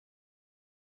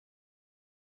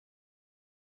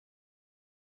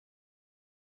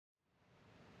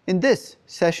In this,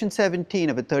 session 17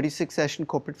 of a 36-session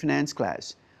corporate finance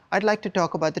class, I'd like to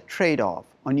talk about the trade-off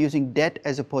on using debt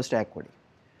as opposed to equity.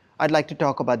 I'd like to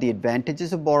talk about the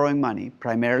advantages of borrowing money,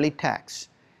 primarily tax,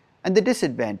 and the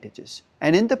disadvantages,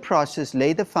 and in the process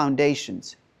lay the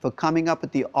foundations for coming up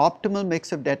with the optimal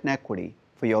mix of debt and equity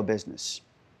for your business.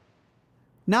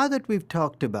 Now that we've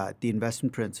talked about the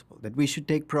investment principle, that we should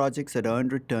take projects that earn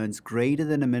returns greater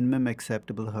than a minimum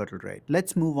acceptable hurdle rate,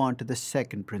 let's move on to the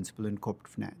second principle in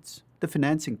corporate finance, the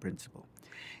financing principle.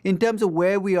 In terms of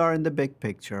where we are in the big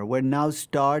picture, we're now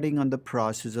starting on the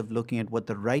process of looking at what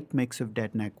the right mix of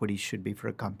debt and equity should be for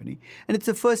a company. And it's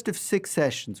the first of 6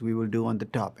 sessions we will do on the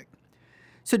topic.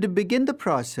 So to begin the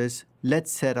process,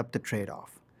 let's set up the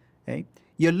trade-off. Okay?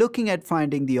 You're looking at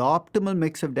finding the optimal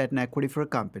mix of debt and equity for a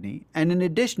company, and in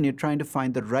addition, you're trying to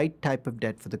find the right type of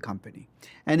debt for the company.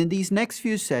 And in these next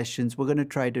few sessions, we're going to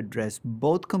try to address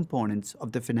both components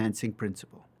of the financing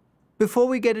principle. Before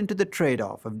we get into the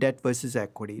trade-off of debt versus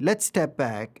equity, let's step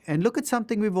back and look at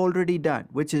something we've already done,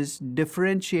 which is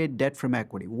differentiate debt from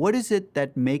equity. What is it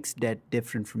that makes debt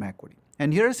different from equity?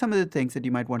 And here are some of the things that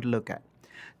you might want to look at.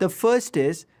 The first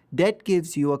is debt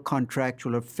gives you a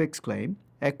contractual or fixed claim.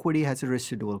 Equity has a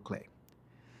residual claim.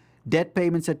 Debt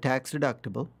payments are tax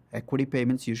deductible. Equity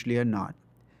payments usually are not.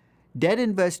 Debt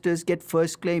investors get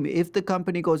first claim if the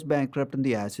company goes bankrupt on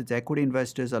the assets. Equity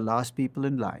investors are last people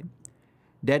in line.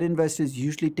 Debt investors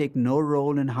usually take no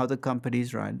role in how the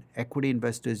companies run. Equity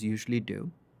investors usually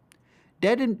do.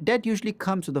 Debt usually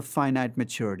comes with a finite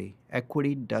maturity.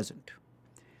 Equity doesn't.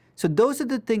 So those are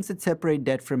the things that separate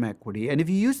debt from equity. And if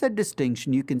you use that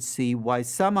distinction, you can see why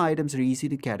some items are easy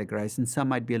to categorize and some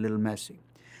might be a little messy.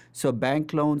 So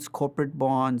bank loans, corporate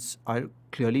bonds are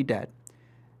clearly debt.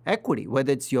 Equity,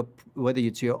 whether it's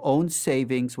your own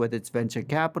savings, whether it's venture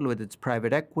capital, whether it's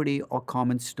private equity or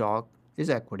common stock, is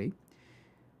equity.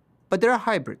 But there are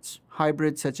hybrids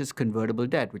such as convertible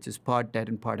debt, which is part debt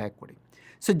and part equity.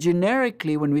 So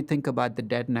generically, when we think about the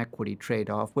debt and equity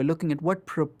trade-off, we're looking at what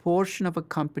proportion of a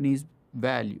company's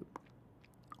value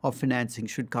of financing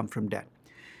should come from debt.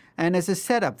 And as a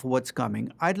setup for what's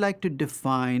coming, I'd like to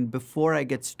define, before I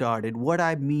get started, what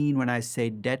I mean when I say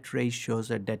debt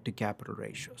ratios or debt-to-capital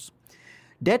ratios.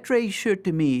 Debt ratio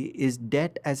to me is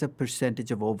debt as a percentage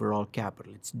of overall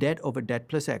capital. It's debt over debt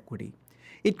plus equity.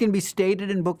 It can be stated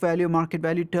in book value or market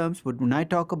value terms, but when I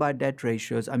talk about debt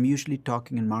ratios, I'm usually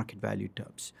talking in market value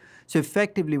terms. So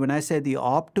effectively, when I say the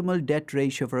optimal debt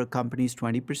ratio for a company is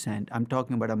 20%, I'm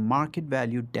talking about a market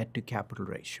value debt to capital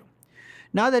ratio.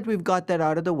 Now that we've got that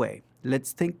out of the way,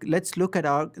 let's look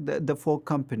at the 4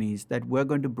 companies that we're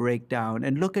going to break down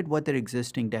and look at what their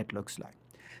existing debt looks like.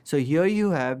 So here you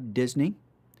have Disney,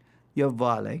 you have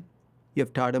Vale, you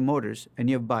have Tata Motors, and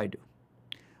you have Baidu.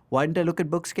 Why didn't I look at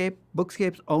Bookscape?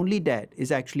 Bookscape's only debt is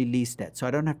actually lease debt, so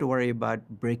I don't have to worry about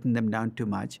breaking them down too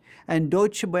much. And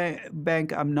Deutsche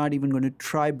Bank, I'm not even going to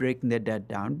try breaking their debt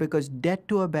down because debt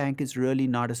to a bank is really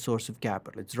not a source of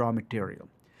capital. It's raw material.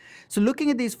 So looking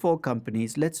at these 4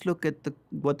 companies, let's look at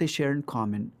what they share in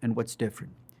common and what's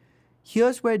different.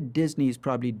 Here's where Disney is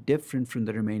probably different from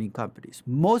the remaining companies.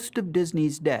 Most of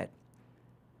Disney's debt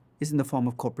is in the form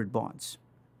of corporate bonds.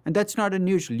 And that's not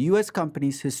unusual. U.S.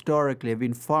 companies historically have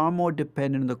been far more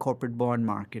dependent on the corporate bond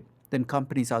market than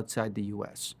companies outside the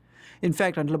U.S. In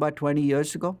fact, until about 20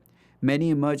 years ago, many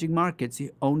emerging markets,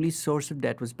 the only source of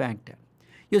debt was bank debt.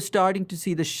 You're starting to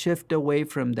see the shift away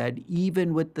from that,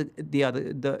 even with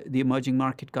the emerging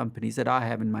market companies that I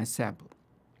have in my sample.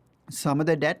 Some of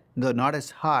the debt, though not as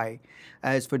high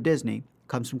as for Disney,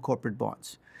 comes from corporate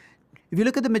bonds. If you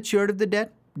look at the maturity of the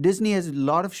debt, Disney has a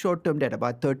lot of short-term debt,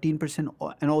 about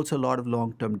 13%, and also a lot of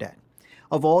long-term debt.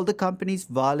 Of all the companies,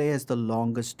 Vale has the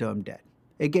longest-term debt.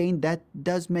 Again, that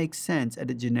does make sense at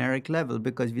a generic level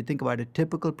because if you think about a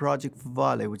typical project for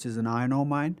Vale, which is an iron ore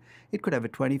mine, it could have a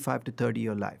 25 to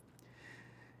 30-year life.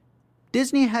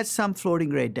 Disney has some floating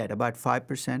rate debt, about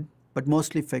 5%, but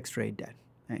mostly fixed rate debt.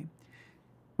 Right?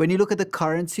 When you look at the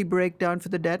currency breakdown for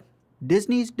the debt,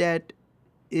 Disney's debt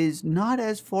is not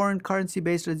as foreign currency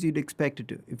based as you'd expect it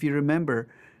to. If you remember,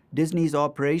 Disney's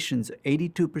operations,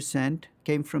 82%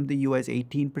 came from the US,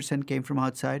 18% came from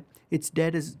outside. Its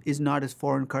debt is not as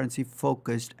foreign currency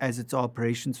focused as its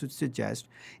operations would suggest.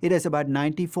 It has about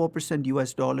 94%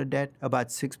 US dollar debt, about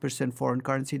 6% foreign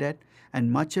currency debt,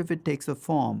 and much of it takes the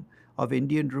form of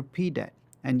Indian rupee debt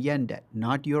and yen debt,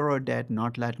 not euro debt,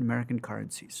 not Latin American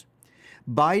currencies.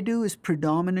 Baidu is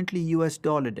predominantly US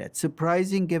dollar debt,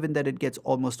 surprising given that it gets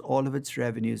almost all of its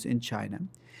revenues in China.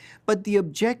 But the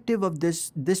objective of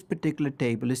this particular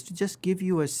table is to just give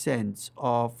you a sense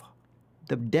of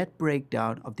the debt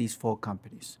breakdown of these four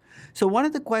companies. So one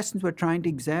of the questions we're trying to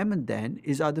examine then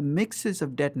is, are the mixes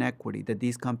of debt and equity that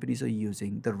these companies are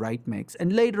using the right mix?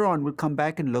 And later on, we'll come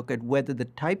back and look at whether the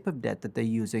type of debt that they're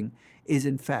using is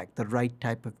in fact the right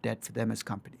type of debt for them as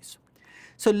companies.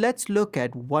 So let's look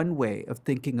at one way of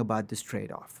thinking about this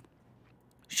trade-off.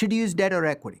 Should you use debt or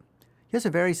equity? Here's a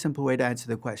very simple way to answer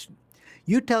the question.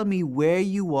 You tell me where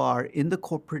you are in the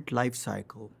corporate life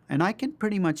cycle, and I can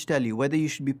pretty much tell you whether you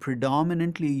should be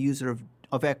predominantly a user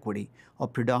of equity or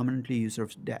predominantly a user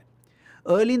of debt.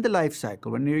 Early in the life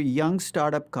cycle, when you're a young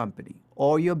startup company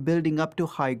or you're building up to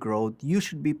high growth, you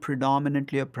should be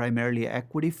predominantly or primarily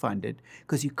equity funded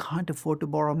because you can't afford to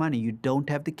borrow money. You don't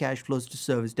have the cash flows to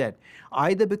service debt,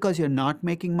 either because you're not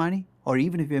making money, or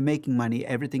even if you're making money,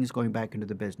 everything is going back into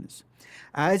the business.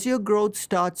 As your growth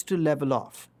starts to level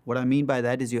off, what I mean by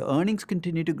that is your earnings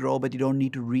continue to grow, but you don't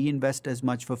need to reinvest as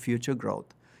much for future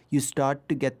growth. You start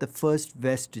to get the first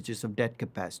vestiges of debt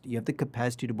capacity. You have the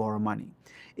capacity to borrow money.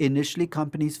 Initially,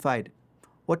 companies fight it.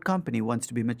 What company wants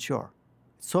to be mature?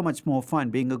 It's so much more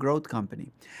fun being a growth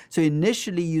company. So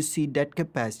initially, you see debt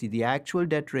capacity, the actual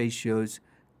debt ratios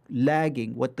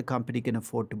lagging what the company can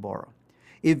afford to borrow.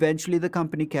 Eventually, the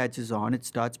company catches on, it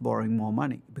starts borrowing more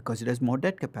money because it has more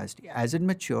debt capacity. As it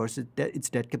matures,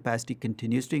 its debt capacity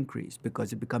continues to increase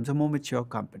because it becomes a more mature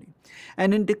company.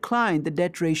 And in decline, the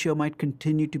debt ratio might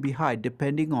continue to be high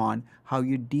depending on how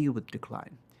you deal with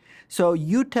decline. So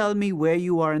you tell me where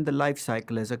you are in the life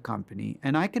cycle as a company,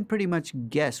 and I can pretty much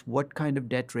guess what kind of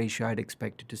debt ratio I'd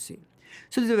expect to see.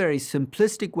 So it's a very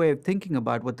simplistic way of thinking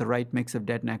about what the right mix of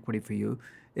debt and equity for you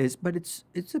is, but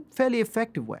it's a fairly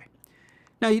effective way.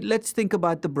 Now, let's think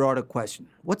about the broader question.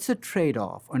 What's the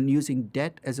trade-off on using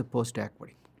debt as opposed to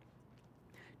equity?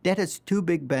 Debt has two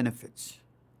big benefits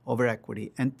over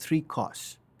equity and three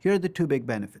costs. Here are the two big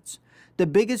benefits. The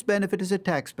biggest benefit is a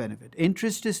tax benefit.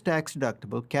 Interest is tax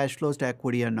deductible, cash flows to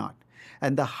equity are not.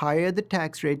 And the higher the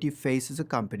tax rate you face as a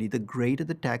company, the greater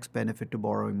the tax benefit to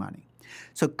borrowing money.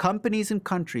 So companies and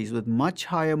countries with much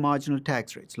higher marginal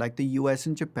tax rates, like the US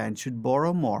and Japan, should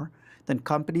borrow more than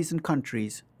companies and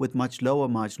countries with much lower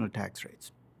marginal tax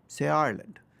rates, say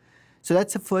Ireland. So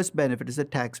that's the first benefit, is a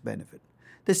tax benefit.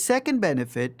 The second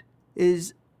benefit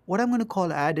is what I'm going to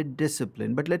call added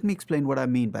discipline, but let me explain what I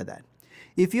mean by that.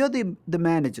 If you're the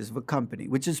managers of a company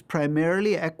which is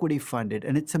primarily equity funded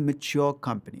and it's a mature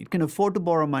company, it can afford to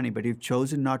borrow money, but you've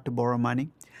chosen not to borrow money,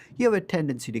 you have a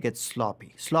tendency to get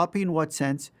sloppy. Sloppy in what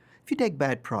sense? If you take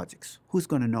bad projects, who's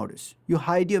going to notice? You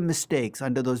hide your mistakes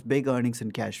under those big earnings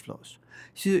and cash flows.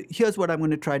 So here's what I'm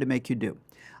going to try to make you do.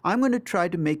 I'm going to try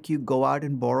to make you go out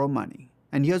and borrow money.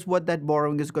 And here's what that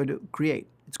borrowing is going to create.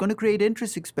 It's going to create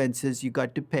interest expenses you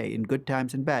got to pay in good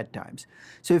times and bad times.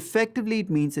 So effectively, it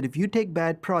means that if you take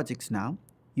bad projects now,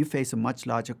 you face a much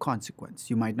larger consequence.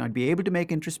 You might not be able to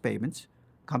make interest payments.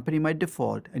 Company might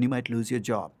default and you might lose your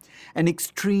job. An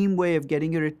extreme way of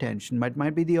getting your attention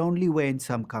might be the only way in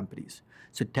some companies.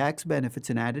 So tax benefits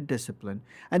and added discipline.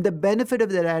 And the benefit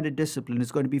of that added discipline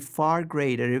is going to be far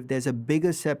greater if there's a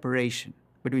bigger separation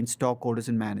between stockholders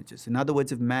and managers. In other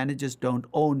words, if managers don't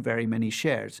own very many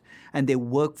shares and they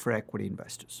work for equity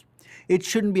investors. It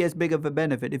shouldn't be as big of a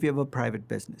benefit if you have a private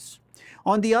business.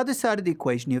 On the other side of the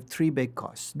equation, you have three big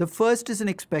costs. The first is an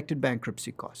expected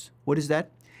bankruptcy cost. What is that?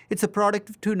 It's a product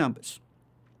of two numbers.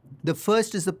 The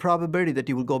first is the probability that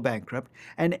you will go bankrupt,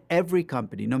 and every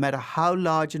company, no matter how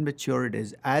large and mature it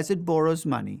is, as it borrows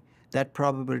money, that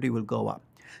probability will go up.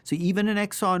 So even an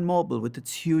ExxonMobil with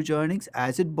its huge earnings,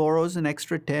 as it borrows an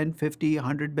extra 10, 50,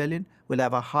 100 billion, will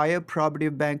have a higher probability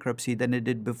of bankruptcy than it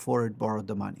did before it borrowed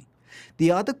the money.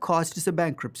 The other cost is a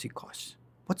bankruptcy cost.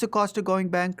 What's the cost of going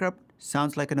bankrupt?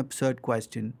 Sounds like an absurd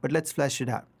question, but let's flesh it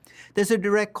out. There's a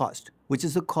direct cost, which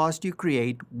is the cost you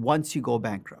create once you go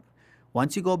bankrupt.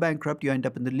 Once you go bankrupt, you end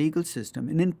up in the legal system,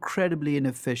 an incredibly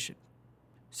inefficient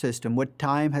system where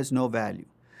time has no value.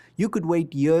 You could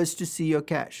wait years to see your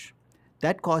cash.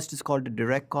 That cost is called a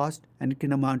direct cost, and it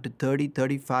can amount to 30,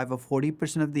 35, or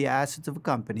 40% of the assets of a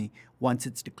company once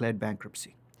it's declared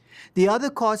bankruptcy. The other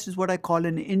cost is what I call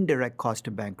an indirect cost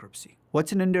of bankruptcy.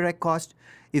 What's an indirect cost?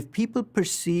 If people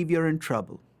perceive you're in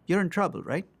trouble,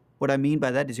 right? What I mean by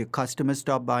that is your customers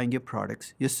stop buying your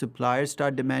products, your suppliers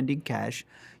start demanding cash,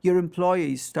 your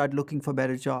employees start looking for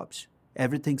better jobs.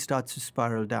 Everything starts to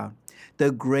spiral down.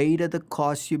 The greater the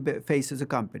cost you face as a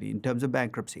company in terms of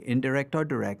bankruptcy, indirect or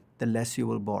direct, the less you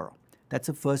will borrow. That's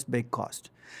the first big cost.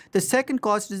 The second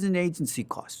cost is an agency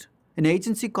cost. An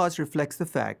agency cost reflects the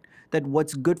fact that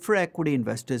what's good for equity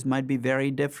investors might be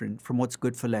very different from what's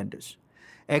good for lenders.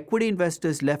 Equity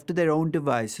investors left to their own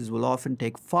devices will often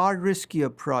take far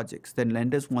riskier projects than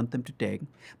lenders want them to take,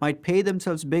 might pay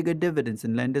themselves bigger dividends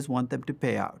than lenders want them to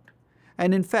pay out,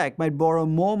 and in fact might borrow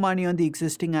more money on the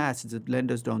existing assets if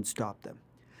lenders don't stop them.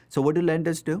 So what do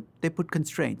lenders do? They put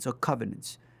constraints or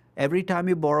covenants. Every time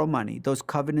you borrow money, those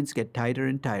covenants get tighter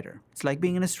and tighter. It's like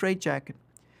being in a straitjacket.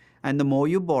 And the more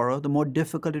you borrow, the more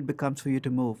difficult it becomes for you to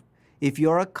move. If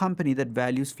you're a company that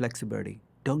values flexibility,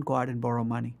 don't go out and borrow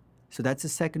money. So that's the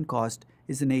second cost,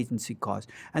 is an agency cost.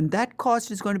 And that cost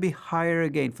is going to be higher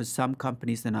again for some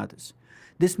companies than others.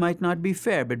 This might not be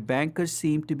fair, but bankers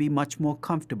seem to be much more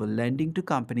comfortable lending to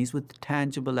companies with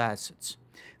tangible assets,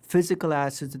 physical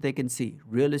assets that they can see,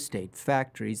 real estate,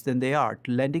 factories, than they are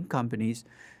to lending companies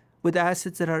with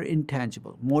assets that are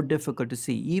intangible, more difficult to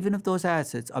see, even if those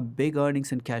assets are big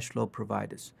earnings and cash flow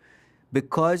providers.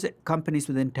 Because companies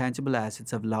with intangible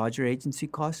assets have larger agency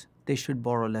costs, they should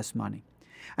borrow less money.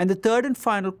 And the third and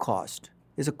final cost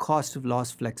is a cost of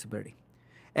lost flexibility.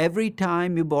 Every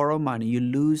time you borrow money, you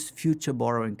lose future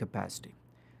borrowing capacity.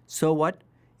 So what?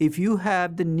 If you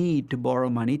have the need to borrow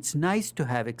money, it's nice to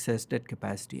have excess debt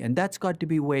capacity, and that's got to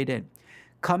be weighed in.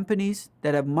 Companies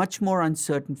that have much more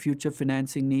uncertain future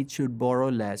financing needs should borrow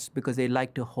less because they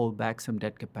like to hold back some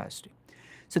debt capacity.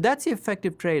 So that's the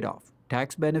effective trade-off: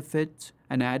 tax benefits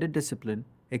and added discipline,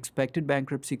 expected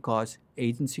bankruptcy costs,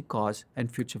 agency costs,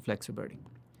 and future flexibility.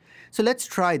 So let's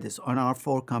try this on our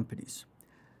 4 companies.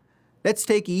 Let's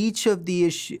take each of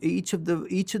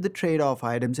the trade-off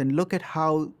items and look at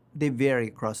how they vary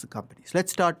across the companies.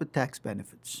 Let's start with tax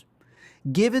benefits.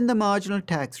 Given the marginal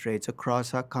tax rates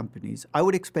across our companies, I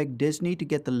would expect Disney to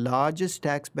get the largest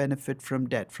tax benefit from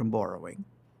debt from borrowing,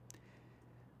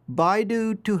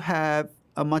 Baidu to have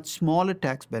a much smaller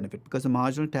tax benefit because the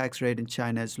marginal tax rate in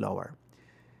China is lower,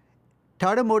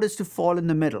 Tata Motors to fall in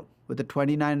the middle with a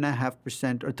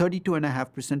 29.5% or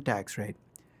 32.5% tax rate.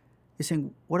 You're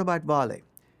saying, what about Vale?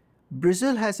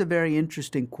 Brazil has a very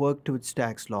interesting quirk to its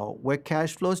tax law where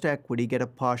cash flows to equity get a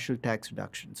partial tax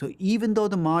reduction. So even though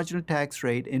the marginal tax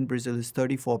rate in Brazil is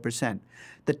 34%,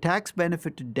 the tax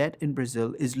benefit to debt in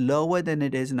Brazil is lower than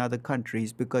it is in other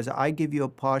countries because I give you a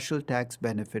partial tax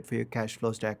benefit for your cash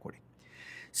flows to equity.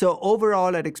 So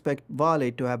overall, I'd expect Vale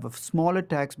to have a smaller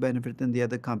tax benefit than the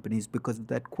other companies because of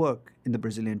that quirk in the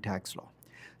Brazilian tax law.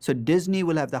 So Disney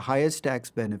will have the highest tax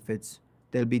benefits.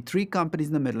 There'll be 3 companies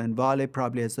in the middle, and Vale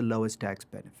probably has the lowest tax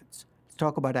benefits. Let's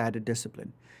talk about added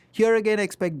discipline. Here again, I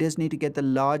expect Disney to get the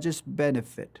largest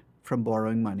benefit from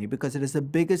borrowing money because it is the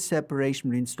biggest separation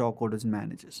between stockholders and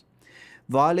managers.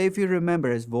 Vale, if you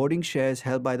remember, has voting shares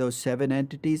held by those 7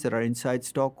 entities that are inside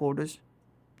stockholders.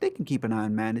 They can keep an eye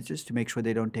on managers to make sure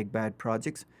they don't take bad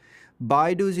projects.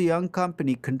 Baidu is a young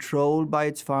company controlled by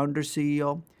its founder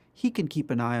CEO. He can keep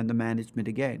an eye on the management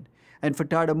again. And for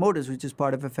Tata Motors, which is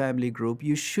part of a family group,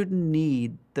 you shouldn't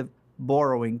need the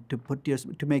borrowing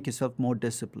to make yourself more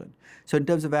disciplined. So in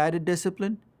terms of added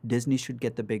discipline, Disney should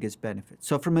get the biggest benefit.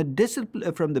 So from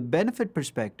the benefit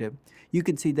perspective, you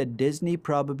can see that Disney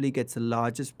probably gets the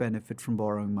largest benefit from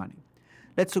borrowing money.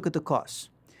 Let's look at the costs.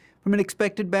 From an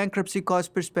expected bankruptcy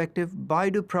cost perspective,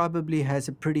 Baidu probably has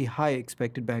a pretty high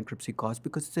expected bankruptcy cost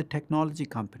because it's a technology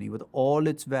company with all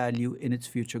its value in its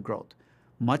future growth.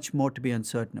 Much more to be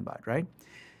uncertain about, right?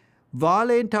 Vale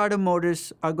and Tata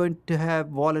Motors are going to have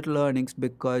volatile earnings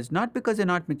not because they're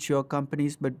not mature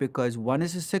companies, but because one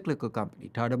is a cyclical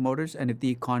company, Tata Motors, and if the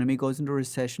economy goes into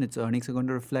recession, its earnings are going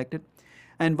to reflect it.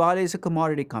 And Vale is a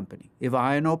commodity company. If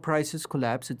iron ore prices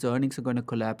collapse, its earnings are going to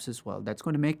collapse as well. That's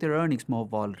going to make their earnings more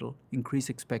volatile, increase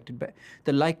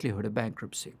the likelihood of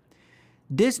bankruptcy.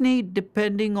 Disney,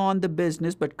 depending on the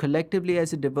business, but collectively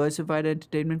as a diversified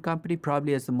entertainment company,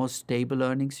 probably has the most stable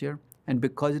earnings here. And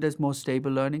because it has more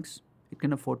stable earnings, it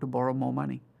can afford to borrow more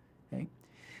money. Okay?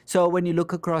 So when you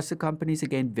look across the companies,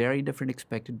 again, very different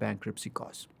expected bankruptcy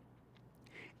costs.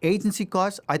 Agency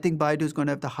costs, I think Baidu is going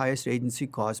to have the highest agency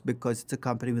costs because it's a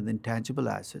company with intangible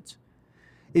assets.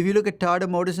 If you look at Tata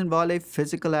Motors and Vale,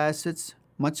 physical assets,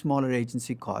 much smaller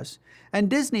agency costs. And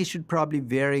Disney should probably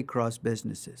vary across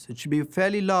businesses. It should be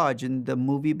fairly large in the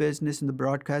movie business and the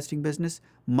broadcasting business,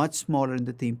 much smaller in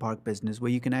the theme park business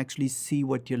where you can actually see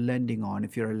what you're lending on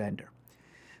if you're a lender.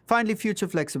 Finally, future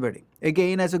flexibility.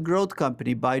 Again, as a growth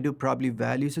company, Baidu probably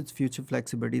values its future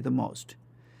flexibility the most.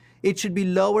 It should be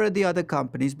lower at the other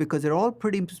companies because they're all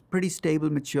pretty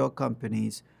stable, mature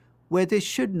companies where they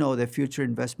should know their future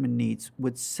investment needs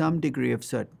with some degree of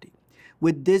certainty.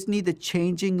 With Disney, the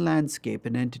changing landscape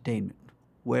in entertainment,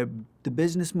 where the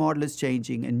business model is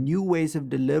changing and new ways of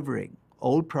delivering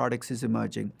old products is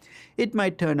emerging, it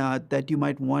might turn out that you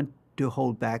might want to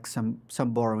hold back some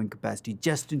borrowing capacity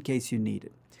just in case you need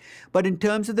it. But in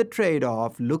terms of the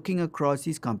trade-off, looking across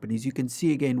these companies, you can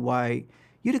see again why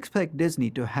you'd expect Disney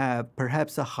to have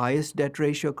perhaps the highest debt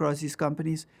ratio across these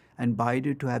companies and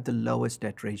Baidu to have the lowest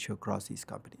debt ratio across these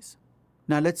companies.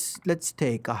 Now let's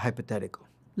take a hypothetical.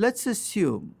 Let's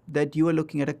assume that you are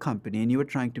looking at a company and you are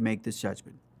trying to make this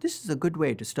judgment. This is a good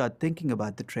way to start thinking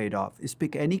about the trade-off, is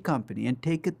pick any company and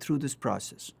take it through this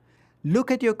process. Look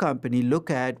at your company, look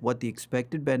at what the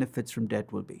expected benefits from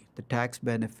debt will be, the tax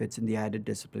benefits and the added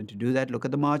discipline. To do that, look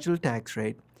at the marginal tax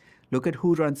rate, look at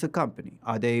who runs the company.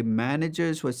 Are they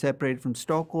managers who are separated from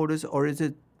stockholders, or is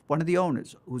it one of the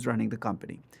owners who's running the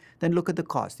company? Then look at the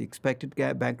cost, the expected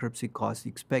bankruptcy cost, the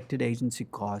expected agency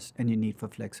cost, and your need for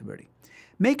flexibility.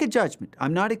 Make a judgment.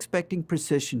 I'm not expecting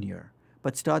precision here,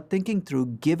 but start thinking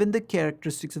through, given the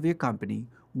characteristics of your company,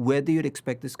 whether you'd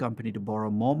expect this company to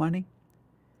borrow more money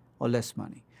or less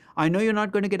money. I know you're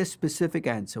not going to get a specific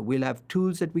answer. We'll have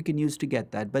tools that we can use to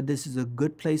get that, but this is a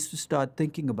good place to start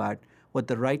thinking about what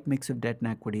the right mix of debt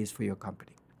and equity is for your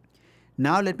company.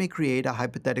 Now let me create a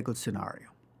hypothetical scenario.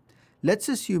 Let's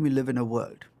assume you live in a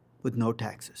world with no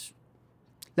taxes.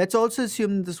 Let's also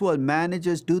assume in this world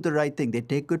managers do the right thing. They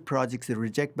take good projects, they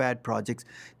reject bad projects,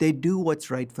 they do what's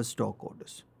right for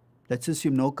stockholders. Let's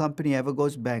assume no company ever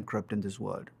goes bankrupt in this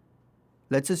world.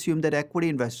 Let's assume that equity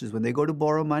investors, when they go to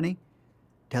borrow money,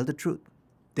 tell the truth.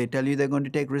 They tell you they're going to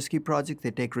take risky projects,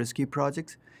 they take risky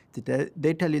projects.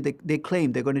 They tell you they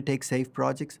claim they're going to take safe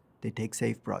projects, they take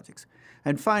safe projects.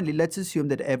 And finally, let's assume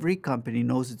that every company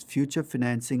knows its future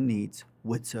financing needs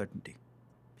with certainty.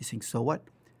 You think, so what?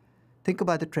 Think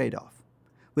about the trade-off.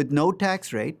 With no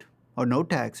tax rate or no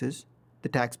taxes, the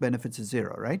tax benefits are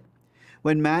zero, right?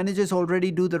 When managers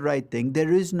already do the right thing,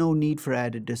 there is no need for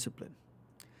added discipline.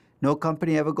 No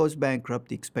company ever goes bankrupt.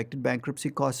 The expected bankruptcy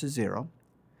cost is zero.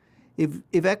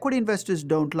 If equity investors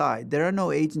don't lie, there are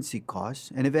no agency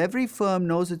costs. And if every firm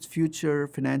knows its future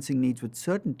financing needs with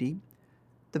certainty,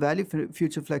 the value for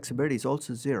future flexibility is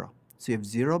also zero. So you have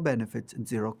zero benefits and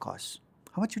zero costs.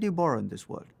 How much would you borrow in this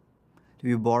world? If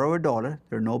you borrow $1,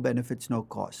 there are no benefits, no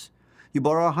costs. You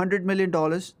borrow $100 million,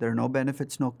 there are no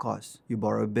benefits, no costs. You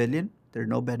borrow $1 billion, there are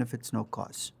no benefits, no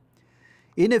costs.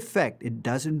 In effect, it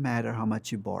doesn't matter how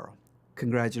much you borrow.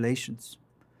 Congratulations.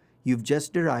 You've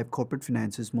just derived corporate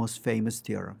finance's most famous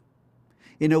theorem.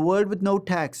 In a world with no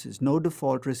taxes, no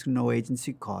default risk, and no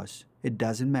agency costs, it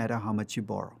doesn't matter how much you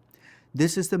borrow.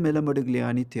 This is the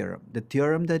Miller-Modigliani theorem, the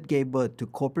theorem that gave birth to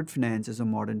corporate finance as a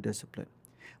modern discipline.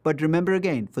 But remember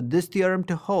again, for this theorem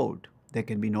to hold, there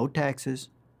can be no taxes,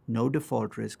 no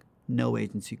default risk, no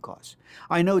agency costs.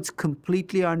 I know it's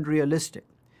completely unrealistic,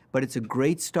 but it's a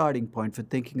great starting point for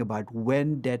thinking about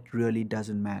when debt really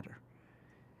doesn't matter.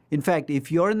 In fact,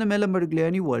 if you're in the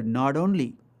Miller-Modigliani world, not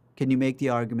only can you make the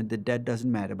argument that debt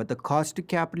doesn't matter, but the cost to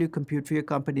capital you compute for your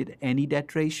company at any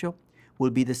debt ratio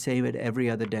will be the same at every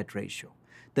other debt ratio.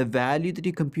 The value that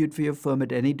you compute for your firm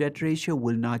at any debt ratio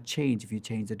will not change if you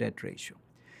change the debt ratio.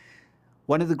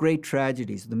 One of the great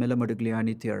tragedies of the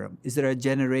Miller-Modigliani theorem is there are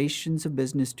generations of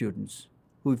business students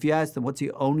who, if you ask them what's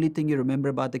the only thing you remember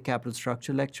about the capital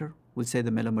structure lecture, will say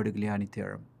the Miller-Modigliani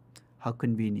theorem. How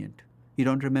convenient. You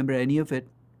don't remember any of it,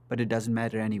 but it doesn't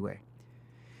matter anyway.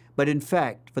 But in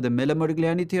fact, for the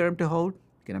Miller-Modigliani theorem to hold,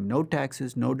 you can have no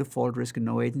taxes, no default risk, and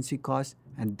no agency costs,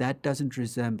 and that doesn't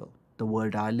resemble the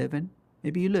world I live in.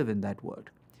 Maybe you live in that world.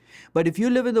 But if you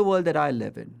live in the world that I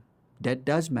live in, debt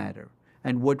does matter.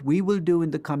 And what we will do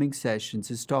in the coming sessions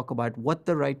is talk about what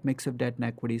the right mix of debt and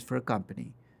equity is for a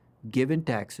company, given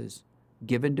taxes,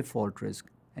 given default risk,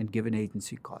 and given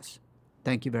agency costs.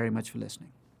 Thank you very much for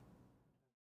listening.